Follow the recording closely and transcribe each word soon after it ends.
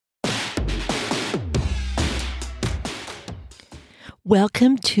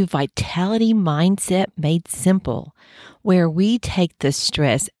Welcome to Vitality Mindset Made Simple, where we take the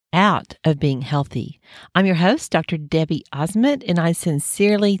stress out of being healthy. I'm your host, Dr. Debbie Osment, and I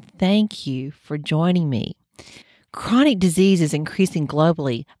sincerely thank you for joining me. Chronic disease is increasing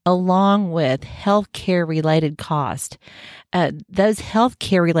globally, along with healthcare-related costs. Those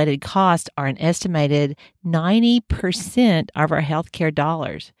healthcare-related costs are an estimated 90% of our healthcare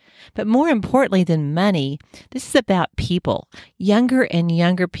dollars. But more importantly than money, this is about people. Younger and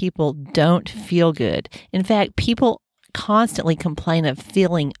younger people don't feel good. In fact, people constantly complain of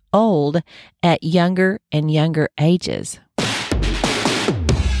feeling old at younger and younger ages.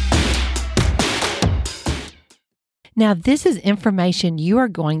 Now, this is information you are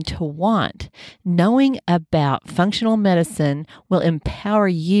going to want. Knowing about functional medicine will empower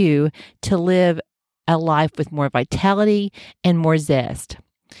you to live a life with more vitality and more zest.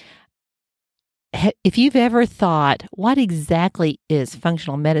 If you've ever thought, what exactly is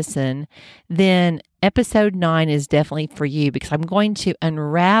functional medicine, then episode 9 is definitely for you, because I'm going to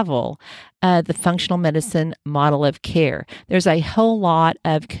unravel the functional medicine model of care. There's a whole lot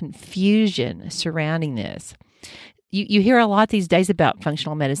of confusion surrounding this. You hear a lot these days about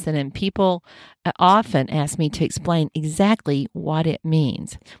functional medicine, and people often ask me to explain exactly what it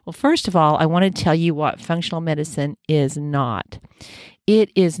means. Well, first of all, I want to tell you what functional medicine is not.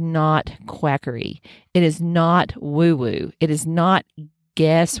 It is not quackery. It is not woo-woo. It is not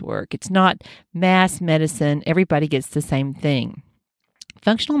guesswork. It's not mass medicine. Everybody gets the same thing.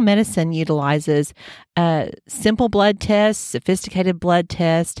 Functional medicine utilizes simple blood tests, sophisticated blood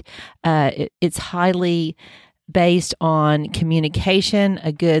tests. It's highly based on communication,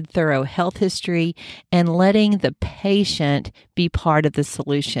 a good, thorough health history, and letting the patient be part of the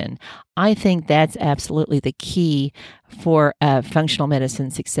solution. I think that's absolutely the key for functional medicine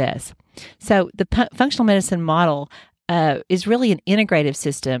success. So the functional medicine model is really an integrative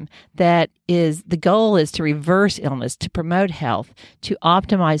system that the goal is to reverse illness, to promote health, to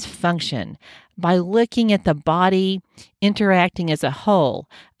optimize function by looking at the body interacting as a whole,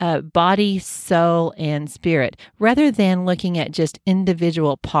 body, soul, and spirit, rather than looking at just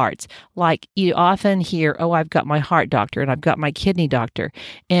individual parts. Like you often hear, oh, I've got my heart doctor, and I've got my kidney doctor,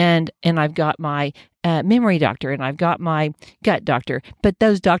 and I've got my memory doctor, and I've got my gut doctor, but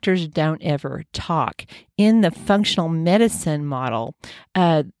those doctors don't ever talk. In the functional medicine model,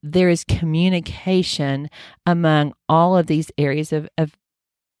 there is communication among all of these areas of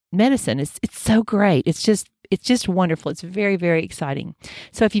medicine. It's so great. It's just wonderful. It's very, very exciting.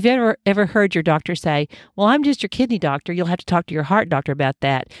 So if you've ever heard your doctor say, well, I'm just your kidney doctor, you'll have to talk to your heart doctor about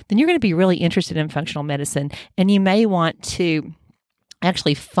that, then you're going to be really interested in functional medicine, and you may want to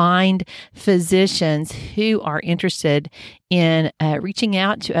actually find physicians who are interested in reaching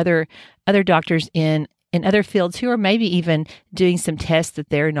out to other doctors in other fields who are maybe even doing some tests that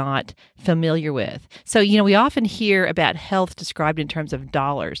they're not familiar with. So, we often hear about health described in terms of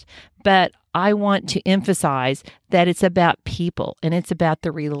dollars, but I want to emphasize that it's about people, and it's about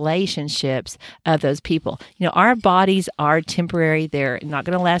the relationships of those people. Our bodies are temporary. They're not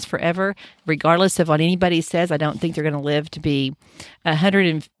going to last forever, regardless of what anybody says. I don't think they're going to live to be 100.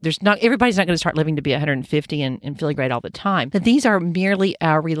 And everybody's not going to start living to be 150 and feeling great all the time. But these are merely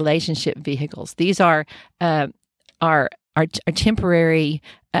our relationship vehicles. These are our temporary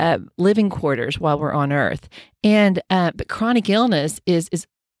living quarters while we're on Earth. And but chronic illness is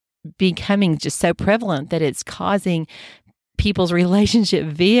becoming just so prevalent that it's causing people's relationship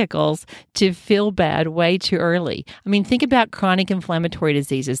vehicles to feel bad way too early. I mean, think about chronic inflammatory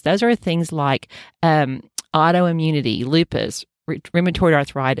diseases. Those are things like autoimmunity, lupus, rheumatoid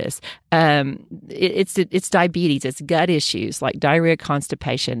arthritis. It's diabetes. It's gut issues like diarrhea,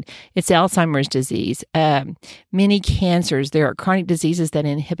 constipation. It's Alzheimer's disease. Many cancers. There are chronic diseases that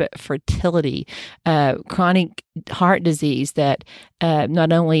inhibit fertility. Chronic heart disease that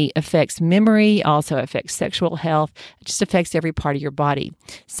not only affects memory, also affects sexual health. It just affects every part of your body.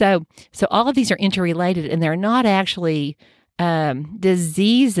 So all of these are interrelated, and they're not actually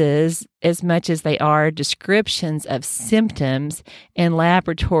diseases as much as they are descriptions of symptoms and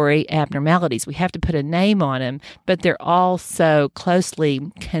laboratory abnormalities. We have to put a name on them, but they're all so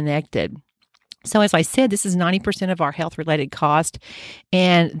closely connected. So as I said, this is 90% of our health-related cost,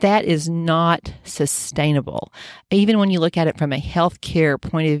 and that is not sustainable. Even when you look at it from a healthcare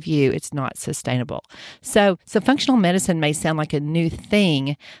point of view, it's not sustainable. So functional medicine may sound like a new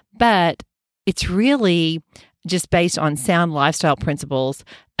thing, but it's really just based on sound lifestyle principles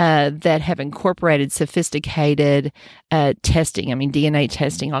that have incorporated sophisticated testing. I mean, DNA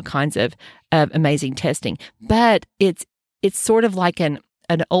testing, all kinds of amazing testing. But it's sort of like an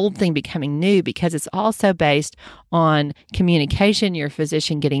an old thing becoming new because it's also based on communication, your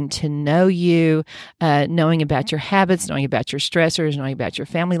physician getting to know you, knowing about your habits, knowing about your stressors, knowing about your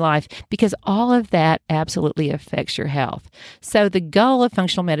family life, because all of that absolutely affects your health. So the goal of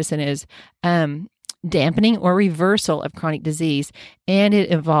functional medicine is dampening or reversal of chronic disease, and it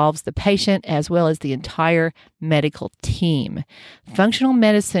involves the patient as well as the entire medical team. Functional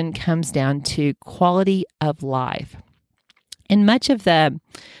medicine comes down to quality of life. And much of the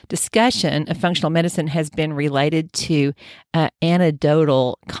discussion of functional medicine has been related to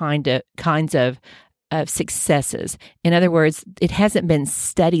anecdotal kinds of successes. In other words, it hasn't been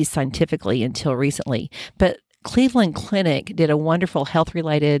studied scientifically until recently. But Cleveland Clinic did a wonderful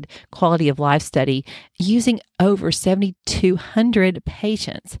health-related quality of life study using over 7,200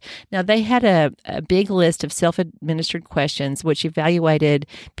 patients. Now, they had a big list of self-administered questions which evaluated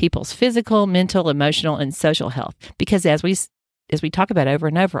people's physical, mental, emotional, and social health. Because as we talk about over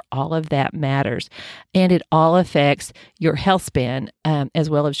and over, all of that matters. And it all affects your health span as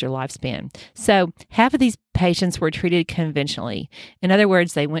well as your lifespan. So half of these patients were treated conventionally. In other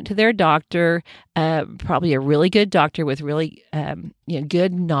words, they went to their doctor, probably a really good doctor with really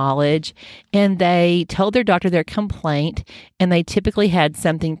good knowledge, and they told their doctor their complaint, and they typically had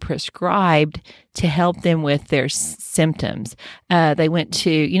something prescribed to help them with their symptoms. They went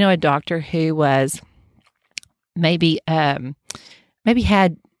to, a doctor who was maybe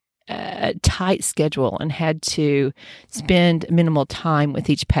had a tight schedule and had to spend minimal time with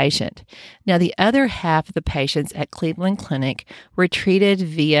each patient. Now, the other half of the patients at Cleveland Clinic were treated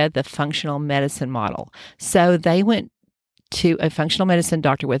via the functional medicine model. So they went to a functional medicine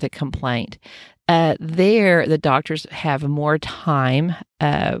doctor with a complaint. There, the doctors have more time.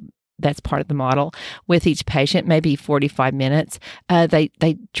 That's part of the model with each patient, maybe 45 minutes.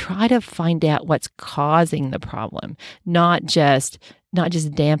 They try to find out what's causing the problem, not just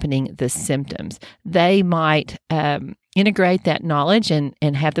dampening the symptoms. They might integrate that knowledge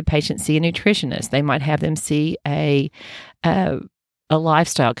and have the patient see a nutritionist. They might have them see a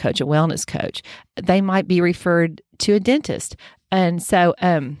lifestyle coach, a wellness coach. They might be referred to a dentist. And so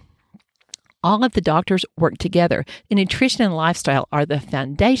all of the doctors work together. And nutrition and lifestyle are the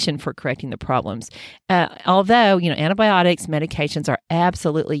foundation for correcting the problems. Although, antibiotics, medications are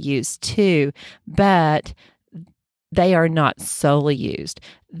absolutely used too, but they are not solely used.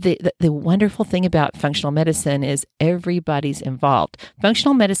 The wonderful thing about functional medicine is everybody's involved.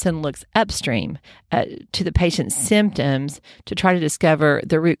 Functional medicine looks upstream to the patient's symptoms to try to discover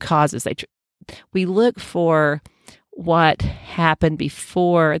the root causes. We look for what happened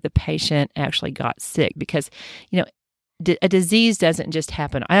before the patient actually got sick, because a disease doesn't just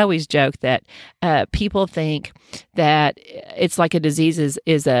happen. I always joke that people think that it's like a disease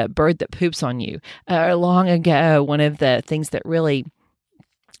is a bird that poops on you. Long ago, one of the things that really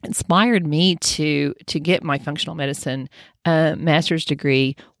inspired me to get my functional medicine master's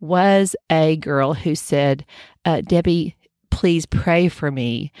degree was a girl who said, Debbie, please pray for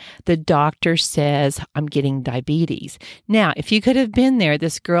me. The doctor says I'm getting diabetes. Now, if you could have been there,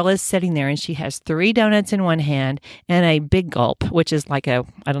 this girl is sitting there and she has 3 donuts in one hand and a big gulp, which is like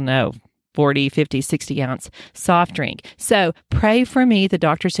 40, 50, 60 ounce soft drink. So pray for me. The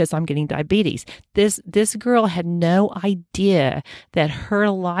doctor says I'm getting diabetes. This girl had no idea that her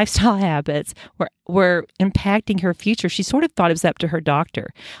lifestyle habits were impacting her future. She sort of thought it was up to her doctor.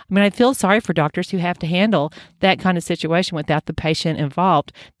 I mean, I feel sorry for doctors who have to handle that kind of situation without the patient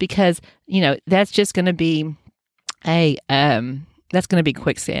involved, because, that's just going to be that's going to be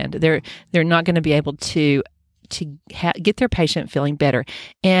quicksand. They're not going to be able to get their patient feeling better.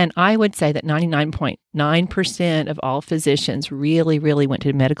 And I would say that 99.9% of all physicians really, really went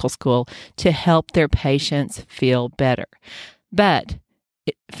to medical school to help their patients feel better. But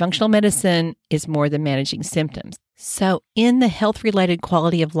functional medicine is more than managing symptoms. So in the health-related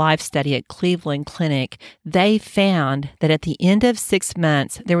quality of life study at Cleveland Clinic, they found that at the end of 6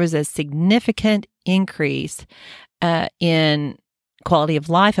 months, there was a significant increase in quality of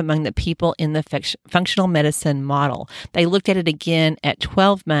life among the people in the functional medicine model. They looked at it again at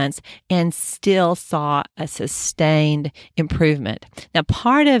 12 months and still saw a sustained improvement. Now,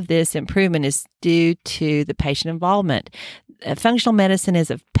 part of this improvement is due to the patient involvement. Functional medicine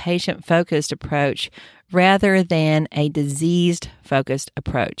is a patient-focused approach rather than a disease-focused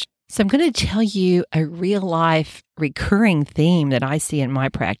approach. So I'm going to tell you a real-life recurring theme that I see in my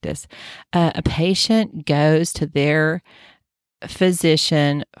practice. A patient goes to their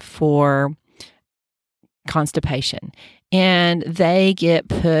physician for constipation. and they get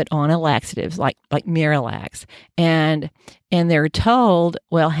put on a laxative like Miralax, and they're told,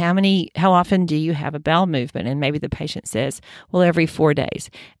 well, how often do you have a bowel movement? And maybe the patient says, well, every 4 days,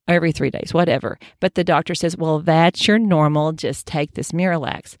 every 3 days, whatever. But the doctor says, well, that's your normal, just take this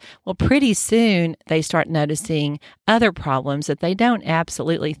Miralax. Well, pretty soon they start noticing other problems that they don't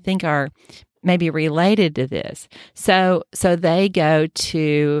absolutely think are maybe related to this. So they go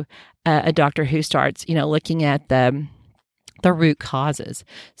to a doctor who starts, looking at the root causes.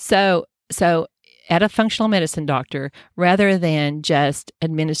 So at a functional medicine doctor, rather than just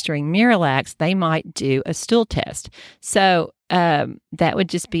administering Miralax, they might do a stool test. So that would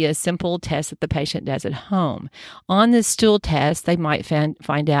just be a simple test that the patient does at home. On this stool test, they might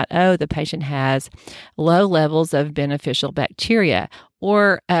find out, the patient has low levels of beneficial bacteria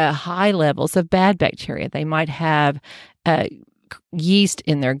or high levels of bad bacteria. They might have yeast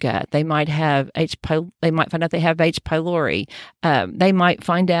in their gut. They might have they might find out they have H. pylori. They might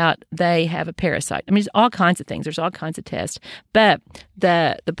find out they have a parasite. I mean, there's all kinds of things. There's all kinds of tests. But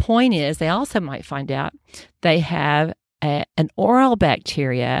the point is, they also might find out they have an oral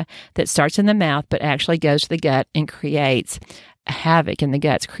bacteria that starts in the mouth but actually goes to the gut and creates havoc in the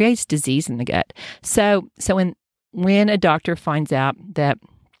guts, creates disease in the gut. So when a doctor finds out that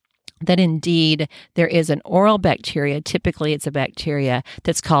indeed there is an oral bacteria, typically it's a bacteria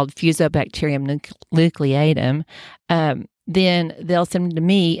that's called Fusobacterium nucleatum, then they'll send them to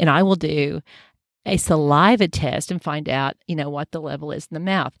me and I will do a saliva test and find out, what the level is in the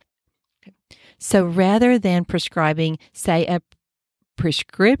mouth. So rather than prescribing, say, a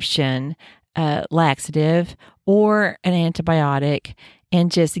prescription laxative or an antibiotic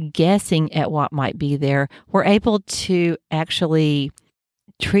and just guessing at what might be there, we're able to actually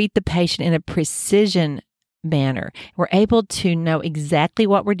treat the patient in a precision manner. We're able to know exactly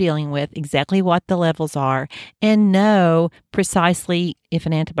what we're dealing with, exactly what the levels are, and know precisely if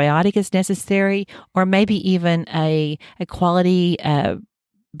an antibiotic is necessary or maybe even a quality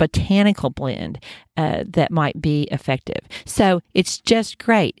botanical blend that might be effective. So it's just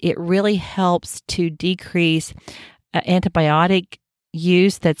great. It really helps to decrease antibiotic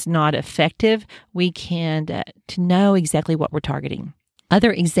use that's not effective. We can to know exactly what we're targeting.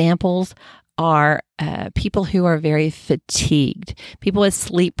 Other examples are people who are very fatigued, people with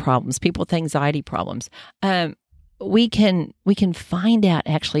sleep problems, people with anxiety problems. We can find out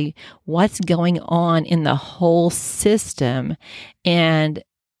actually what's going on in the whole system and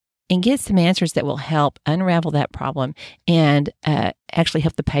get some answers that will help unravel that problem and actually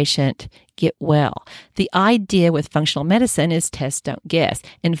help the patient get well. The idea with functional medicine is test, don't guess,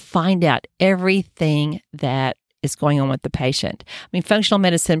 and find out everything that is going on with the patient. I mean, functional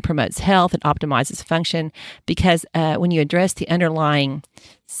medicine promotes health and optimizes function because when you address the underlying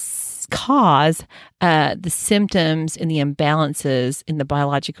cause, the symptoms and the imbalances in the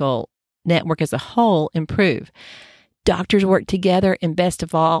biological network as a whole improve. Doctors work together, and best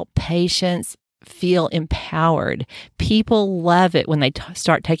of all, patients feel empowered. People love it when they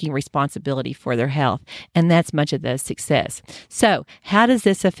start taking responsibility for their health, and that's much of the success. So, how does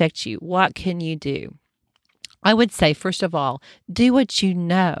this affect you? What can you do? I would say, first of all, do what you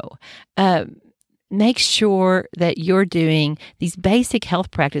know. Make sure that you're doing these basic health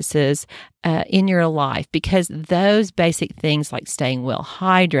practices in your life, because those basic things like staying well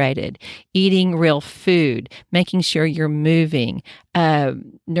hydrated, eating real food, making sure you're moving,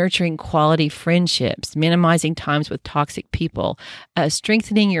 nurturing quality friendships, minimizing times with toxic people,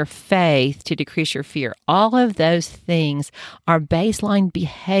 strengthening your faith to decrease your fear. All of those things are baseline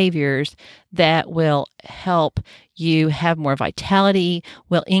behaviors that will help you have more vitality,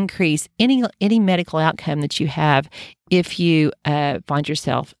 will increase any medical outcome that you have if you find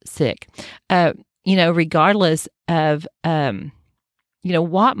yourself sick. Regardless of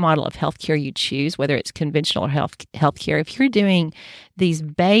what model of healthcare you choose, whether it's conventional or healthcare, if you're doing these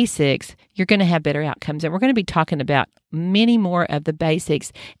basics, you're going to have better outcomes. And we're going to be talking about many more of the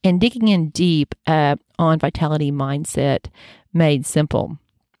basics and digging in deep on Vitality Mindset Made Simple.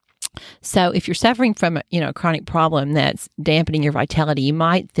 So if you're suffering from a chronic problem that's dampening your vitality, you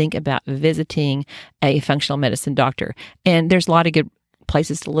might think about visiting a functional medicine doctor. And there's a lot of good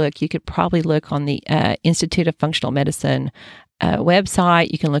places to look. You could probably look on the Institute of Functional Medicine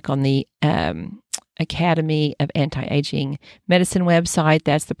website. You can look on the Academy of Anti-Aging Medicine website.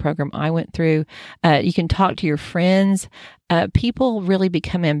 That's the program I went through. You can talk to your friends. People really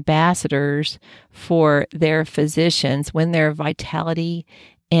become ambassadors for their physicians when their vitality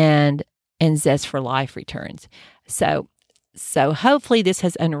and zest for life returns. So So hopefully this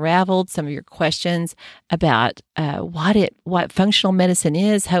has unraveled some of your questions about what functional medicine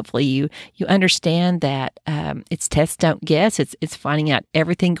is. Hopefully you understand that it's test don't guess. It's finding out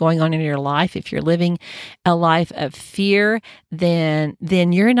everything going on in your life. If you're living a life of fear, then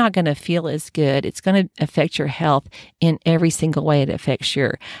you're not going to feel as good. It's going to affect your health in every single way. It affects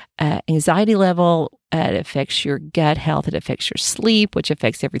your anxiety level. It affects your gut health. It affects your sleep, which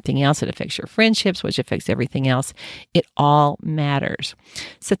affects everything else. It affects your friendships, which affects everything else. It all matters.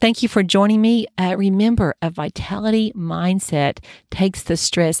 So thank you for joining me. Remember, a vitality mindset takes the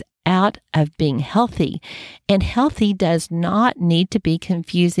stress out of being healthy. And healthy does not need to be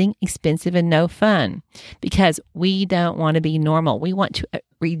confusing, expensive, and no fun, because we don't want to be normal. We want to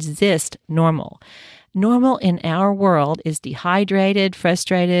resist normal. Normal in our world is dehydrated,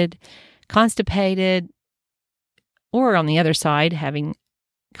 frustrated, constipated, or on the other side, having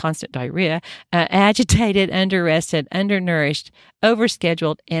constant diarrhea, agitated, underrested, undernourished,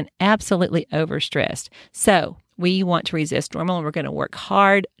 overscheduled, and absolutely overstressed. So we want to resist normal, and we're going to work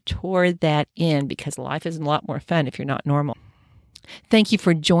hard toward that end, because life is a lot more fun if you're not normal. Thank you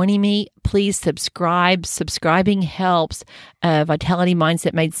for joining me. Please subscribe. Subscribing helps Vitality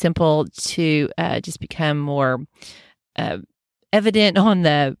Mindset Made Simple to just become more evident on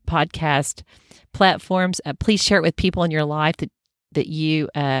the podcast platforms. Please share it with people in your life that you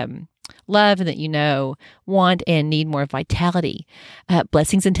love and that you know want and need more vitality.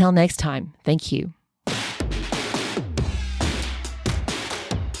 Blessings until next time. Thank you.